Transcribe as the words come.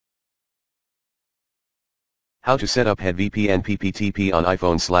How to set up HeadVPN PPTP on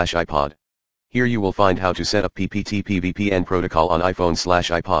iPhone/iPod. Here you will find how to set up PPTP VPN protocol on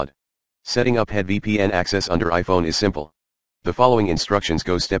iPhone/iPod. Setting up HeadVPN access under iPhone is simple. The following instructions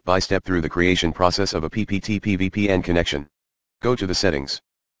go step by step through the creation process of a PPTP VPN connection. Go to the settings.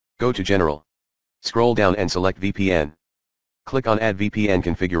 Go to General. Scroll down and select VPN. Click on Add VPN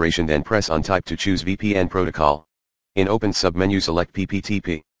configuration, then press on Type to choose VPN protocol. In Open submenu select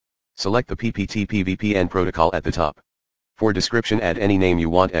PPTP. Select the PPTP VPN protocol at the top. For description add any name you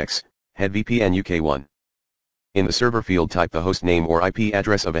want, X, HeadVPN UK1. In the server field type the host name or IP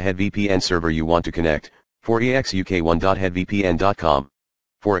address of a HeadVPN server you want to connect, for exuk1.headvpn.com.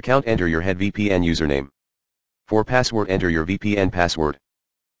 For account enter your HeadVPN username. For password enter your VPN password.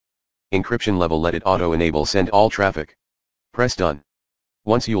 Encryption level let it auto enable send all traffic. Press done.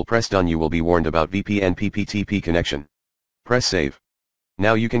 Once you'll press done you will be warned about VPN PPTP connection. Press save.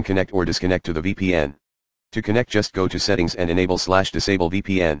 Now you can connect or disconnect to the VPN. To connect just go to settings and enable/disable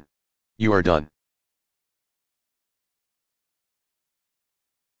VPN. You are done.